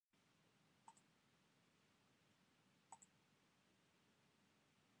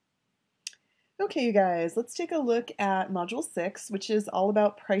Okay, you guys, let's take a look at Module 6, which is all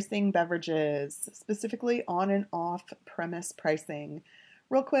about pricing beverages, specifically on and off premise pricing.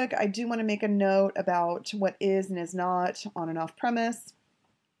 Real quick, I do want to make a note about what is and is not on and off premise.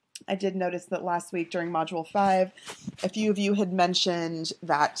 I did notice that last week during Module 5, a few of you had mentioned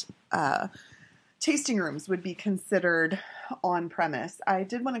that tasting rooms would be considered on premise. I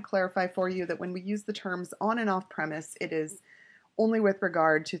did want to clarify for you that when we use the terms on and off premise, it is only with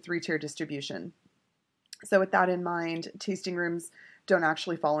regard to three-tier distribution. So with that in mind, tasting rooms don't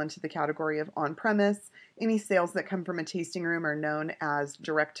actually fall into the category of on-premise. Any sales that come from a tasting room are known as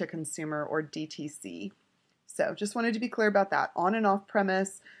direct-to-consumer or DTC. So just wanted to be clear about that. On and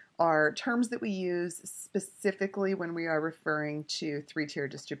off-premise are terms that we use specifically when we are referring to three-tier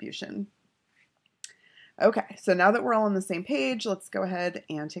distribution. Okay, so now that we're all on the same page, let's go ahead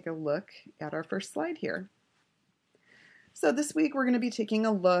and take a look at our first slide here. So this week we're going to be taking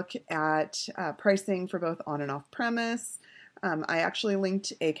a look at pricing for both on and off premise. I actually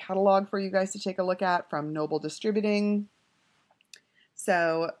linked a catalog for you guys to take a look at from Noble Distributing.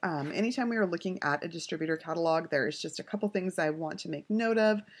 So anytime we are looking at a distributor catalog, there's just a couple things I want to make note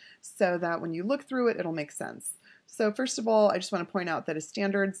of so that when you look through it, it'll make sense. So first of all, I just want to point out that a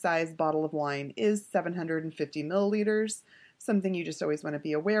standard size bottle of wine is 750 milliliters. Something you just always want to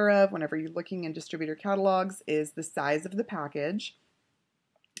be aware of whenever you're looking in distributor catalogs is the size of the package.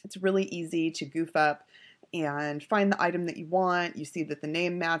 It's really easy to goof up and find the item that you want. You see that the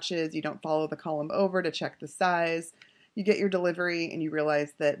name matches. You don't follow the column over to check the size. You get your delivery and you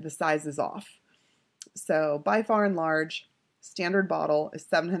realize that the size is off. So by far and large, standard bottle is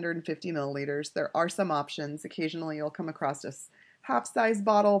 750 milliliters. There are some options. Occasionally you'll come across a half-size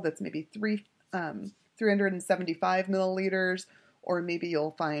bottle that's maybe 375 milliliters, or maybe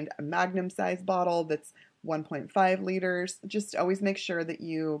you'll find a magnum size bottle that's 1.5 liters. Just always make sure that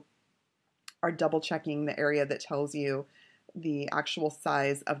you are double checking the area that tells you the actual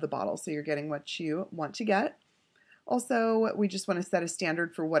size of the bottle so you're getting what you want to get. Also, we just want to set a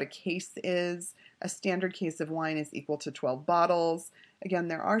standard for what a case is. A standard case of wine is equal to 12 bottles. Again,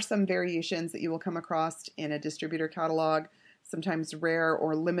 there are some variations that you will come across in a distributor catalog. Sometimes rare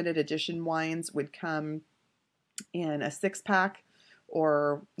or limited edition wines would come in a 6-pack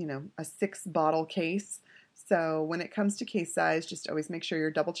or, a 6-bottle case. So when it comes to case size, just always make sure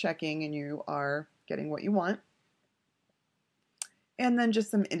you're double checking and you are getting what you want. And then just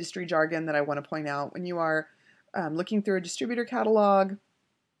some industry jargon that I want to point out. When you are looking through a distributor catalog,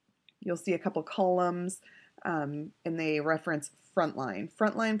 you'll see a couple columns and they reference frontline.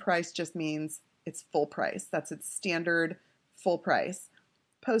 Frontline price just means it's full price. That's its standard full price.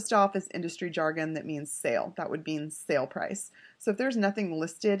 Post office industry jargon that means sale. That would mean sale price. So if there's nothing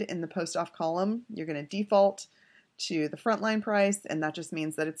listed in the post off column, you're going to default to the frontline price, and that just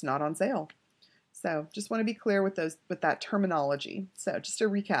means that it's not on sale. So just want to be clear with that terminology. So just to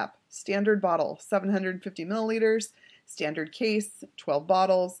recap, standard bottle, 750 milliliters, standard case, 12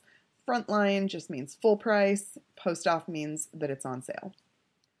 bottles, frontline just means full price, post off means that it's on sale.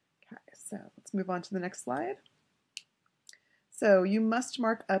 Okay, so let's move on to the next slide. So you must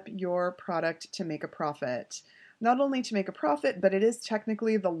mark up your product to make a profit. Not only to make a profit, but it is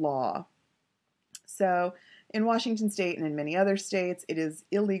technically the law. So in Washington State and in many other states, it is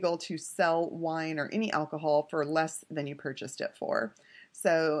illegal to sell wine or any alcohol for less than you purchased it for.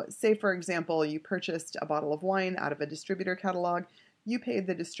 So say, for example, you purchased a bottle of wine out of a distributor catalog. You paid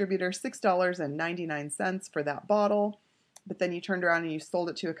the distributor $6.99 for that bottle, but then you turned around and you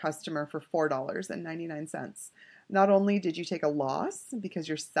sold it to a customer for $4.99. Not only did you take a loss because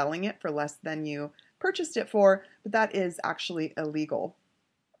you're selling it for less than you purchased it for, but that is actually illegal.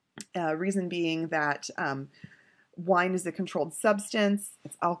 Reason being that wine is a controlled substance,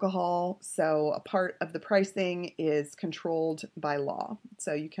 it's alcohol, so a part of the pricing is controlled by law.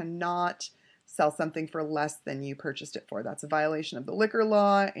 So you cannot sell something for less than you purchased it for. That's a violation of the liquor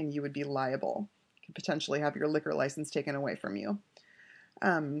law, and you would be liable. You could potentially have your liquor license taken away from you.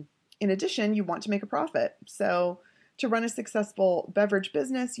 In addition, you want to make a profit. So to run a successful beverage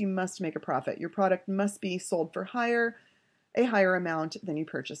business, you must make a profit. Your product must be sold for a higher amount than you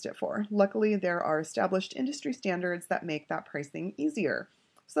purchased it for. Luckily, there are established industry standards that make that pricing easier.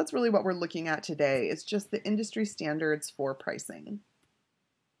 So that's really what we're looking at today, is just the industry standards for pricing.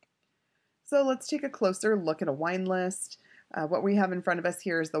 So let's take a closer look at a wine list. What we have in front of us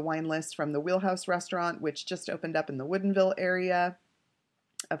here is the wine list from the Wheelhouse restaurant, which just opened up in the Woodinville area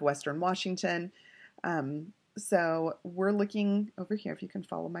of Western Washington. So we're looking over here, if you can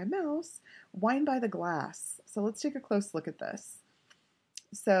follow my mouse, wine by the glass. So let's take a close look at this.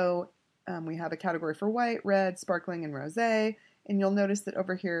 So we have a category for white, red, sparkling, and rosé. And you'll notice that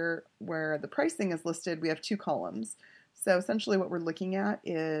over here where the pricing is listed, we have two columns. So essentially what we're looking at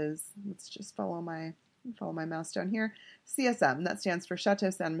is, let's just follow my mouse down here, CSM, that stands for Chateau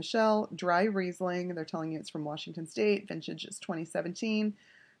Ste. Michelle Dry Riesling. They're telling you it's from Washington State, vintage is 2017.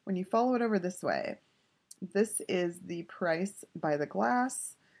 When you follow it over this way, this is the price by the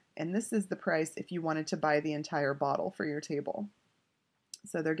glass, and this is the price if you wanted to buy the entire bottle for your table.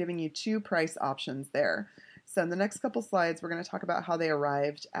 So they're giving you two price options there. So in the next couple slides, we're going to talk about how they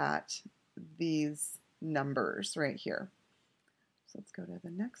arrived at these numbers right here. So let's go to the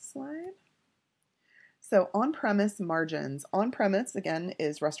next slide. So on-premise margins. On-premise, again,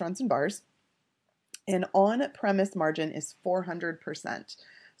 is restaurants and bars. And on-premise margin is 400%.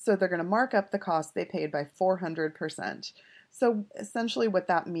 So they're going to mark up the cost they paid by 400%. So essentially what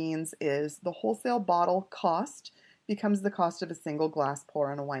that means is the wholesale bottle cost becomes the cost of a single glass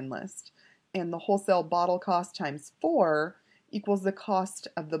pour on a wine list. And the wholesale bottle cost times 4 equals the cost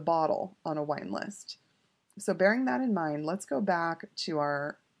of the bottle on a wine list. So bearing that in mind, let's go back to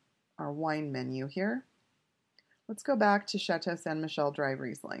our wine menu here. Let's go back to Chateau Ste. Michelle Dry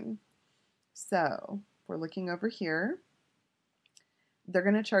Riesling. So if we're looking over here, they're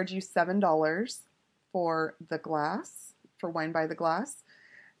going to charge you $7 for the glass, for wine by the glass.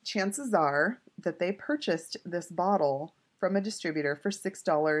 Chances are that they purchased this bottle from a distributor for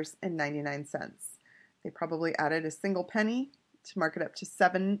 $6.99. They probably added a single penny to mark it up to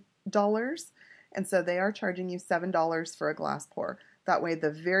 $7, and so they are charging you $7 for a glass pour. That way,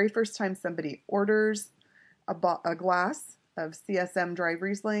 the very first time somebody orders a glass of CSM Dry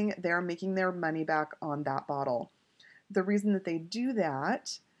Riesling, they are making their money back on that bottle. The reason that they do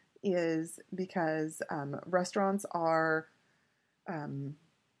that is because restaurants are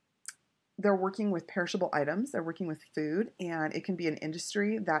they're working with perishable items, they're working with food, and it can be an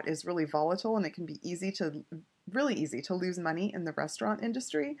industry that is really volatile, and it can be really easy to lose money in the restaurant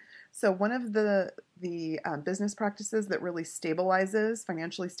industry. So one of the business practices that really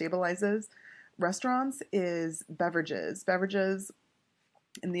financially stabilizes restaurants is beverages. Beverages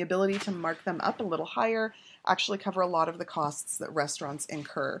and the ability to mark them up a little higher actually cover a lot of the costs that restaurants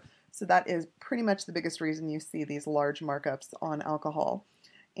incur. So that is pretty much the biggest reason you see these large markups on alcohol.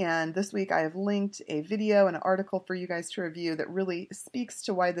 And this week I have linked a video and an article for you guys to review that really speaks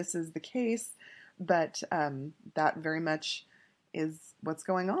to why this is the case, but that very much is what's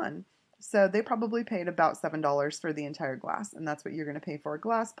going on. So they probably paid about $7 for the entire glass, and that's what you're going to pay for a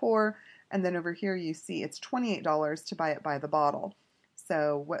glass pour. And then over here you see it's $28 to buy it by the bottle.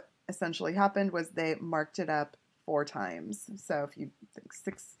 So what essentially happened was they marked it up 4 times. So if you think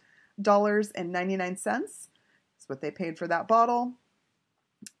 $6.99 is what they paid for that bottle.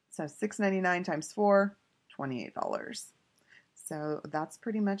 So $6.99 times 4, $28. So that's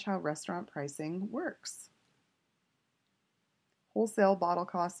pretty much how restaurant pricing works. Wholesale bottle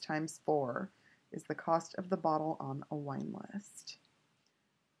cost times 4 is the cost of the bottle on a wine list.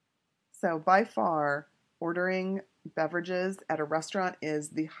 So by far, ordering beverages at a restaurant is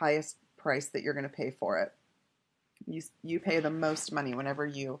the highest price that you're going to pay for it. You pay the most money whenever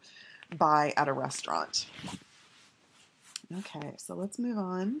you buy at a restaurant. Okay, so let's move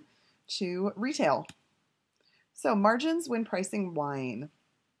on to retail. So margins when pricing wine.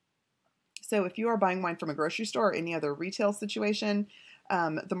 So if you are buying wine from a grocery store or any other retail situation,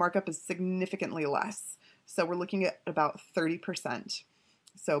 the markup is significantly less. So we're looking at about 30%.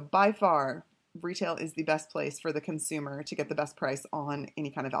 So by far, retail is the best place for the consumer to get the best price on any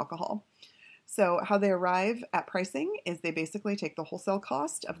kind of alcohol. So how they arrive at pricing is they basically take the wholesale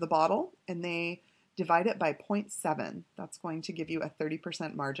cost of the bottle and they divide it by 0.7. That's going to give you a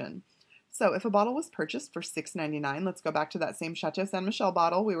 30% margin. So if a bottle was purchased for $6.99, let's go back to that same Chateau Ste. Michelle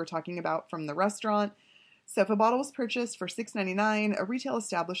bottle we were talking about from the restaurant. So if a bottle was purchased for $6.99, a retail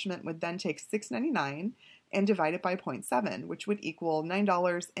establishment would then take $6.99 and divide it by 0.7, which would equal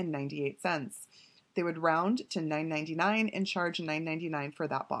 $9.98. They would round to $9.99 and charge $9.99 for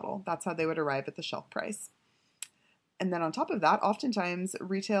that bottle. That's how they would arrive at the shelf price. And then on top of that, oftentimes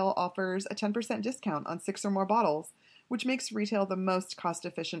retail offers a 10% discount on 6 or more bottles, which makes retail the most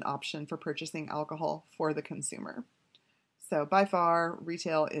cost-efficient option for purchasing alcohol for the consumer. So by far,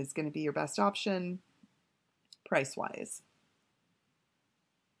 retail is going to be your best option price-wise.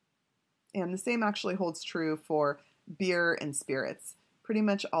 And the same actually holds true for beer and spirits. Pretty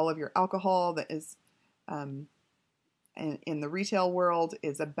much all of your alcohol that is in the retail world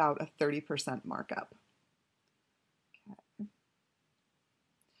is about a 30% markup. Okay.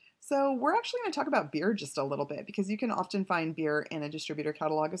 So we're actually going to talk about beer just a little bit because you can often find beer in a distributor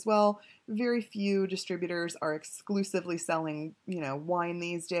catalog as well. Very few distributors are exclusively selling, wine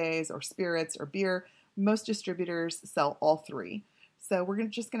these days or spirits or beer. Most distributors sell all three. So we're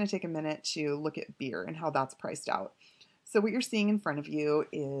just going to take a minute to look at beer and how that's priced out. So what you're seeing in front of you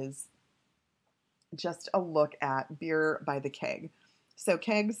is just a look at beer by the keg. So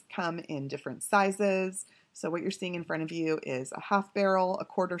kegs come in different sizes. So what you're seeing in front of you is a half barrel, a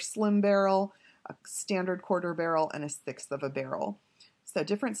quarter slim barrel, a standard quarter barrel, and a sixth of a barrel. So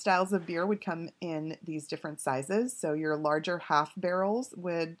different styles of beer would come in these different sizes. So your larger half barrels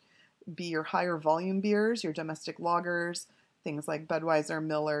would be your higher volume beers, your domestic lagers, things like Budweiser,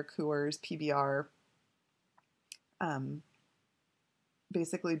 Miller, Coors, PBR,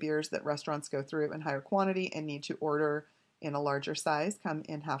 basically beers that restaurants go through in higher quantity and need to order in a larger size come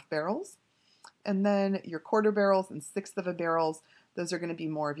in half barrels. And then your quarter barrels and sixth of a barrels, those are going to be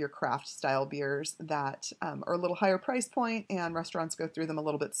more of your craft style beers that are a little higher price point, and restaurants go through them a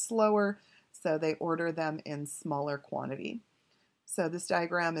little bit slower, so they order them in smaller quantity. So this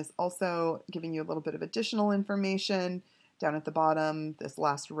diagram is also giving you a little bit of additional information. Down at the bottom, this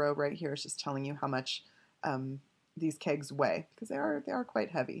last row right here is just telling you how much these kegs weigh, because they are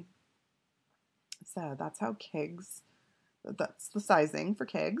quite heavy. So that's how kegs, that's the sizing for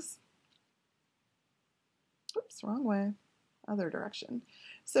kegs. Oops, wrong way. Other direction.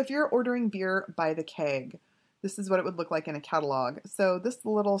 So if you're ordering beer by the keg, this is what it would look like in a catalog. So this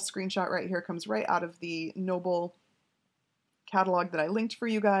little screenshot right here comes right out of the Noble catalog that I linked for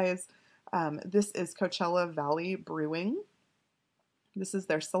you guys. This is Coachella Valley Brewing. This is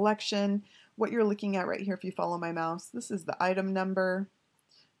their selection. What you're looking at right here, if you follow my mouse, this is the item number.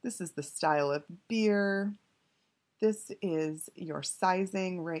 This is the style of beer. This is your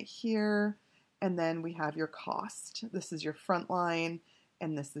sizing right here. And then we have your cost. This is your front line,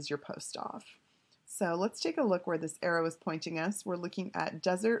 and this is your post off. So let's take a look where this arrow is pointing us. We're looking at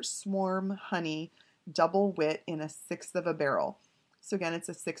Desert Swarm Honey Double Wit in a sixth of a barrel. So again, it's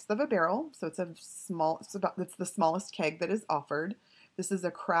a sixth of a barrel. So it's it's the smallest keg that is offered. This is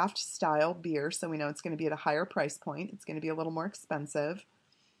a craft style beer, so we know it's going to be at a higher price point. It's going to be a little more expensive.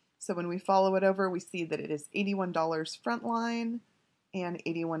 So when we follow it over, we see that it is $81 front line and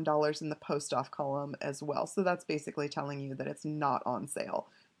 $81 in the post-off column as well. So that's basically telling you that it's not on sale.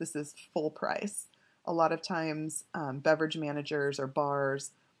 This is full price. A lot of times, beverage managers or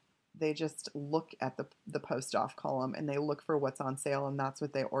bars, they just look at the post-off column and they look for what's on sale, and that's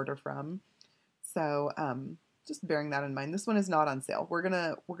what they order from. So just bearing that in mind. This one is not on sale. We're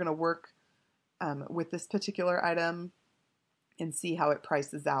gonna work with this particular item and see how it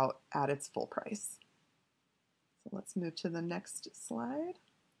prices out at its full price. So let's move to the next slide.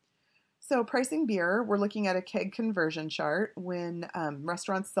 So pricing beer, we're looking at a keg conversion chart. When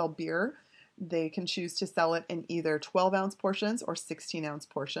restaurants sell beer, they can choose to sell it in either 12-ounce portions or 16-ounce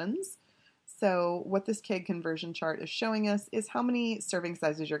portions. So what this keg conversion chart is showing us is how many serving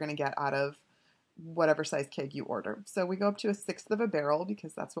sizes you're going to get out of whatever size keg you order. So we go up to a sixth of a barrel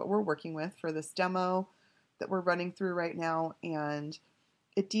because that's what we're working with for this demo that we're running through right now, and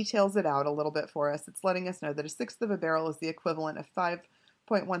it details it out a little bit for us. It's letting us know that a sixth of a barrel is the equivalent of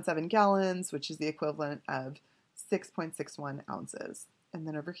 5.17 gallons, which is the equivalent of 6.61 ounces. And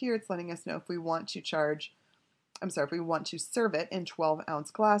then over here, it's letting us know if we want to if we want to serve it in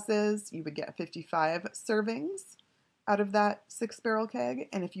 12-ounce glasses, you would get 55 servings out of that 6-barrel keg.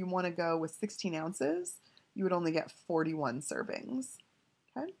 And if you want to go with 16 ounces, you would only get 41 servings.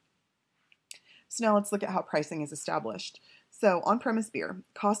 Okay. So now let's look at how pricing is established. So on-premise beer,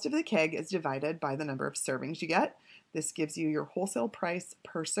 cost of the keg is divided by the number of servings you get. This gives you your wholesale price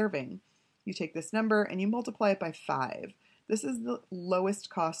per serving. You take this number and you multiply it by 5. This is the lowest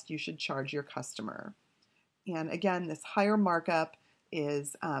cost you should charge your customer. And again, this higher markup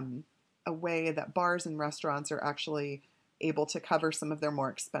is a way that bars and restaurants are actually able to cover some of their more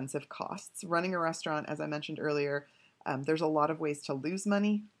expensive costs. Running a restaurant, as I mentioned earlier, there's a lot of ways to lose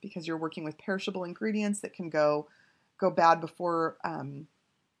money because you're working with perishable ingredients that can go bad before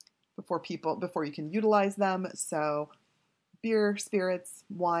you can utilize them. So beer, spirits,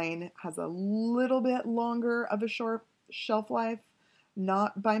 wine has a little bit longer of a short shelf life,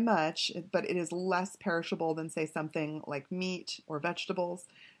 not by much, but it is less perishable than, say, something like meat or vegetables.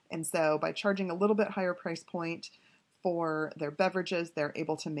 And so by charging a little bit higher price point for their beverages, they're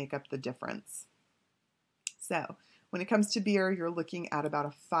able to make up the difference. So when it comes to beer, you're looking at about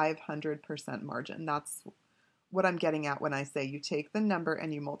a 500% margin. That's what I'm getting at when I say you take the number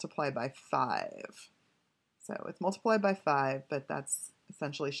and you multiply by 5. So it's multiplied by 5, but that's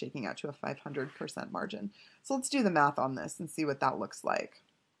essentially shaking out to a 500% margin. So let's do the math on this and see what that looks like.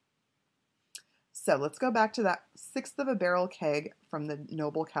 So let's go back to that sixth of a barrel keg from the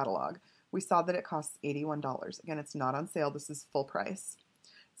Noble catalog. We saw that it costs $81. Again, it's not on sale. This is full price.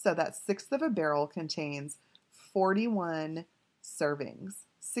 So that sixth of a barrel contains 41 servings,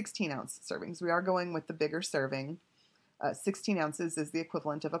 16-ounce servings. We are going with the bigger serving. 16 ounces is the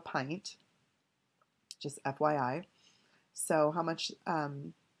equivalent of a pint, just FYI. So how much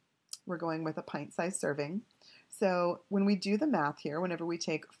we're going with a pint-sized serving. So when we do the math here, whenever we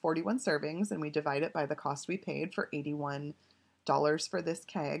take 41 servings and we divide it by the cost we paid for $81 for this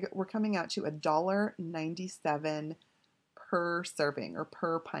keg, we're coming out to $1.97 per serving or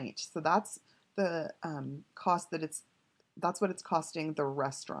per pint. So that's the cost that's what it's costing the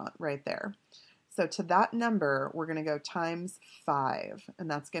restaurant right there. So to that number, we're going to go times 5, and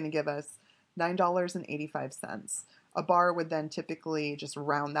that's going to give us $9.85. A bar would then typically just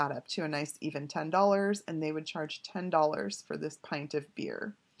round that up to a nice even $10, and they would charge $10 for this pint of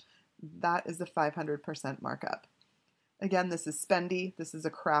beer. That is a 500% markup. Again, this is spendy. This is a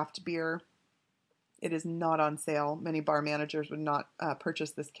craft beer. It is not on sale. Many bar managers would not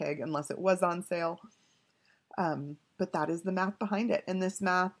purchase this keg unless it was on sale. But that is the math behind it. And this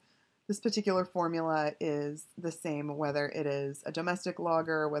particular formula is the same whether it is a domestic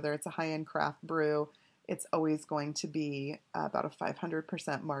lager, whether it's a high-end craft brew. It's always going to be about a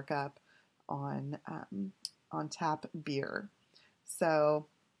 500% markup on tap beer. So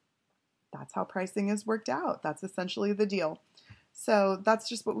that's how pricing is worked out. That's essentially the deal. So that's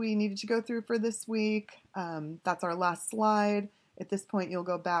just what we needed to go through for this week. That's our last slide. At this point, you'll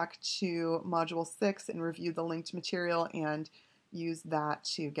go back to Module 6 and review the linked material and use that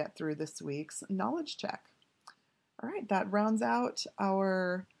to get through this week's knowledge check. All right, that rounds out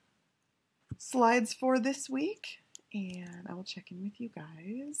our slides for this week, and I will check in with you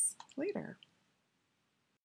guys later.